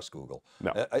don't trust Google?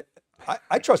 No.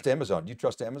 I trust Amazon. Do you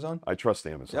trust Amazon? I trust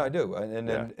Amazon. Yeah, I do. And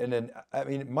then I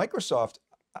mean, Microsoft,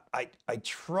 I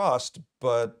trust,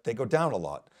 but they go down a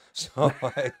lot. So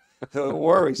so it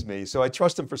worries me. So I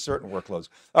trust them for certain workloads.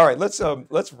 All right,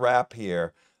 let's wrap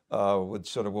here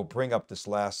with we'll bring up this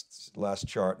last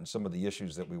chart and some of the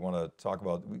issues that we want to talk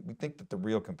about. We think that the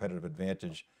real competitive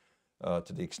advantage,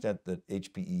 to the extent that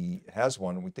HPE has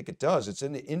one, and we think it does, it's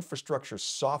in the infrastructure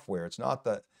software. It's not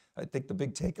that. I think the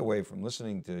big takeaway from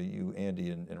listening to you, Andy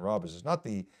and Rob, is it's not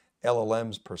the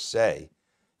LLMs per se,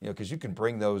 because you can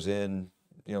bring those in,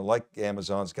 like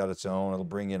Amazon's got its own, it'll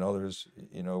bring in others,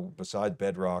 beside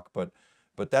Bedrock, but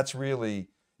that's really,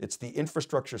 it's the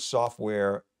infrastructure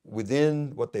software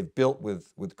within what they've built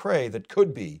with Cray that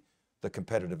could be the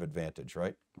competitive advantage,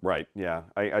 right? Right, yeah,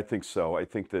 I think so. I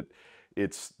think that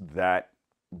it's that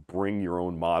bring your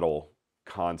own model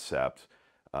concept,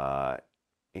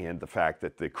 and the fact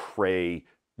that the Cray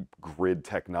grid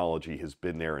technology has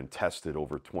been there and tested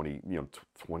over 20,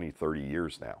 30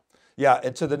 years now. Yeah,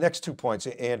 and to the next 2 points,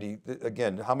 Andy,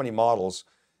 again, how many models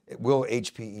will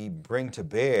HPE bring to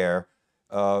bear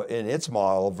in its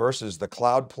model versus the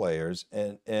cloud players?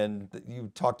 And you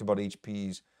talked about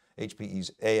HPE's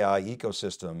AI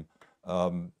ecosystem.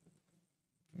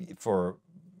 For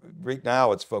right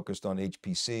now, it's focused on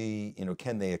HPC.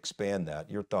 Can they expand that?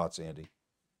 Your thoughts, Andy?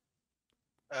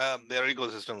 Their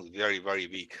ecosystem is very, very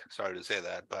weak. Sorry to say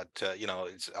that, but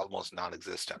it's almost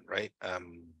non-existent, right?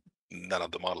 None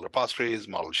of the model repositories,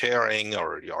 model sharing,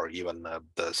 or even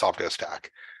the software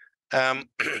stack.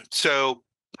 So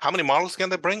how many models can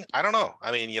they bring? I don't know.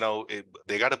 I mean,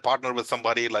 they got to partner with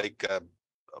somebody like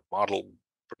model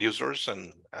producers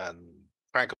and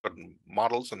crank up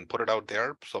models and put it out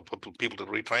there so for people to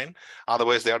retrain.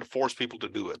 Otherwise, they have to force people to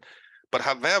do it. But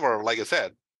however, like I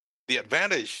said, the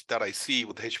advantage that I see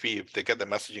with HPE, if they get the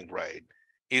messaging right,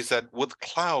 is that with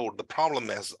cloud, the problem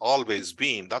has always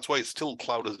been, that's why still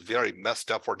cloud is very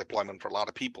messed up for deployment for a lot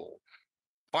of people.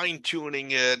 Fine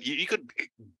tuning it, you could,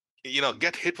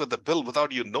 get hit with the bill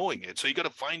without you knowing it. So you got to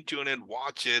fine tune it,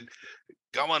 watch it,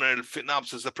 govern it.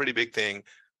 FinOps is a pretty big thing.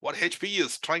 What HPE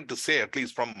is trying to say, at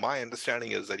least from my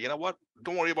understanding, is that, you know what,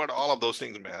 don't worry about all of those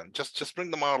things, man. Just bring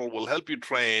the model. We'll help you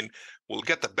train. We'll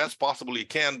get the best possible you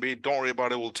can be. Don't worry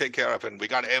about it. We'll take care of it. And we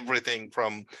got everything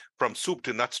from soup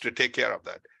to nuts to take care of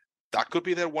that. That could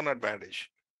be their one advantage.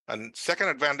 And second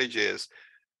advantage is,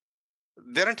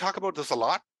 they don't talk about this a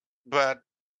lot, but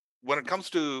when it comes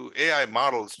to AI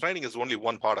models, training is only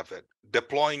one part of it.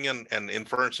 Deploying and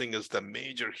inferencing is the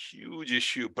major, huge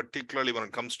issue, particularly when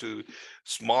it comes to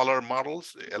smaller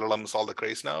models. LLMs all the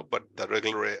craze now, but the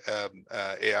regular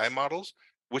AI models,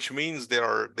 which means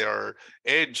their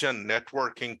edge and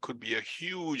networking could be a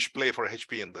huge play for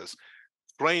HP in this.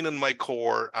 Train in my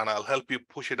core, and I'll help you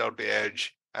push it out the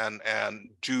edge and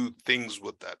do things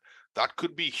with that. That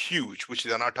could be huge, which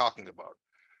they're not talking about.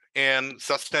 And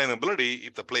sustainability,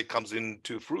 if the play comes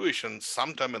into fruition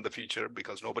sometime in the future,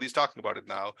 because nobody's talking about it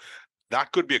now,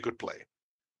 that could be a good play.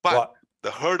 But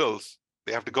the hurdles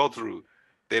they have to go through,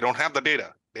 they don't have the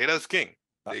data. Data is king.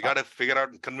 They got to figure out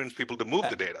and convince people to move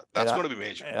the data. That's going to be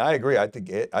major. And I agree. I think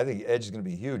edge is going to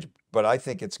be huge, but I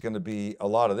think it's going to be a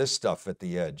lot of this stuff at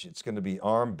the edge. It's going to be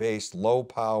ARM-based, low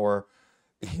power,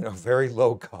 very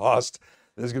low cost.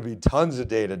 There's going to be tons of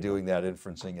data doing that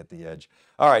inferencing at the edge.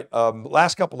 All right,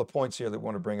 last couple of points here that I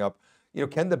want to bring up.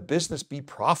 Can the business be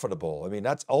profitable? I mean,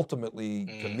 that's ultimately,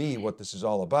 to me, what this is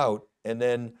all about. And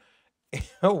then,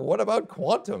 what about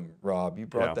quantum, Rob? You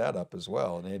brought that up as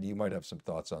well. And Andy, you might have some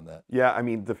thoughts on that. Yeah, I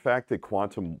mean, the fact that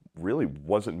quantum really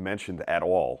wasn't mentioned at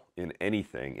all in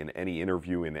anything, in any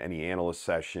interview, in any analyst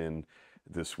session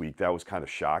this week, that was kind of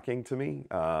shocking to me,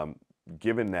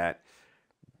 given that,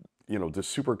 does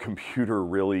supercomputer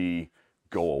really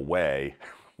go away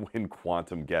when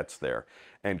quantum gets there?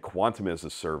 And quantum as a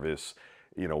service,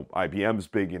 IBM's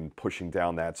big in pushing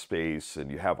down that space,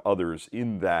 and you have others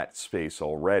in that space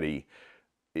already.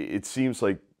 It seems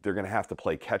like they're going to have to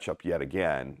play catch up yet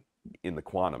again in the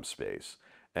quantum space.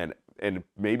 And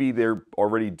maybe they're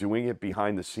already doing it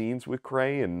behind the scenes with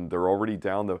Cray, and they're already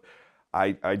down the...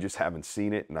 I just haven't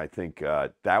seen it, and I think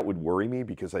that would worry me,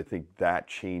 because I think that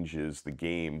changes the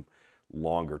game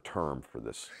longer term for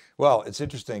this. Well, it's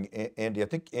interesting, Andy. I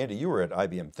think, Andy, you were at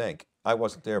IBM Think. I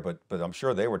wasn't there, but I'm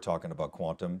sure they were talking about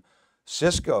quantum.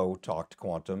 Cisco talked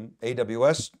quantum.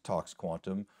 AWS talks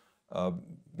quantum.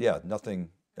 Yeah, nothing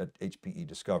at HPE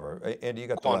Discover. Andy, you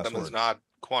got quantum the last word.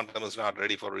 Quantum is not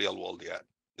ready for real world yet.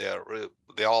 They're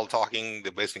all talking.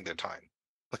 They're wasting their time.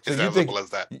 So as simple as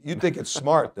that. You think it's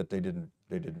smart that they didn't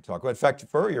talk? In fact,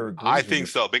 Furrier agrees. I think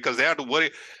so, because they have to worry.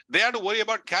 They have to worry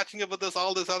about catching up with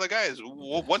all these other guys.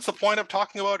 What's the point of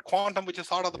talking about quantum, which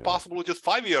is out of the possible, which is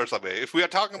 5 years away, if we are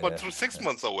talking about 6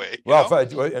 months away? Well,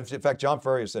 in fact, John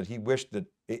Furrier said he wished that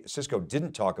Cisco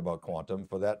didn't talk about quantum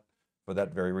for that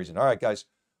very reason. All right, guys,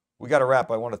 we got to wrap.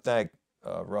 I want to thank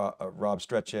Rob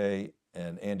Strechay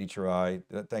and Andy Thurai.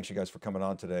 Thanks you guys for coming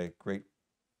on today. Great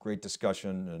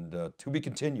discussion, and to be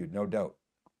continued, no doubt.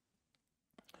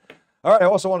 All right, I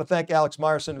also want to thank Alex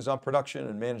Meyerson, who's on production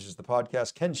and manages the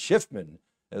podcast, Ken Schiffman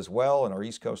as well in our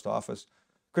East Coast office.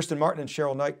 Kristen Martin and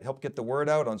Cheryl Knight help get the word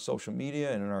out on social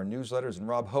media and in our newsletters, and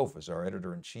Rob Hof is our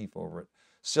editor-in-chief over at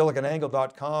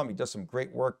SiliconANGLE.com. He does some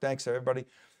great work. Thanks, everybody.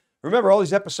 Remember, all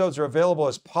these episodes are available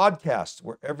as podcasts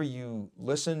wherever you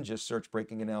listen. Just search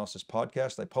Breaking Analysis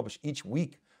Podcast. I publish each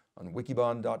week on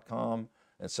wikibon.com.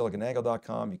 at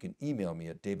SiliconANGLE.com. You can email me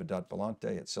at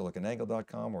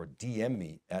david.vellante@SiliconANGLE.com, or DM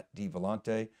me at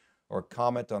dvellante, or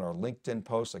comment on our LinkedIn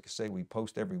post. Like I say, we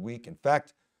post every week. In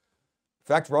fact,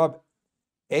 Rob,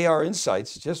 AR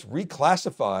Insights just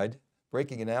reclassified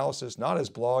Breaking Analysis, not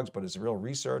as blogs, but as real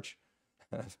research.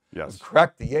 Yes.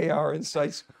 Cracked the AR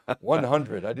Insights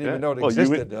 100. I didn't even know it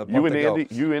existed.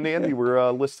 You and Andy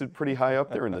were listed pretty high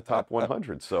up there in the top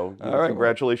 100. So right,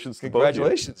 congratulations to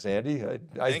congratulations, both of you. Andy.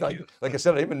 Thank you. Like I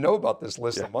said, I didn't even know about this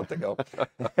list a month ago.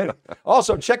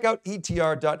 Also, check out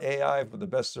etr.ai for the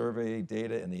best survey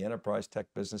data in the enterprise tech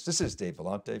business. This is Dave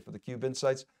Vellante for theCUBE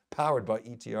Insights, powered by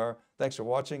ETR. Thanks for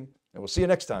watching, and we'll see you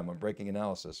next time on Breaking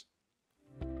Analysis.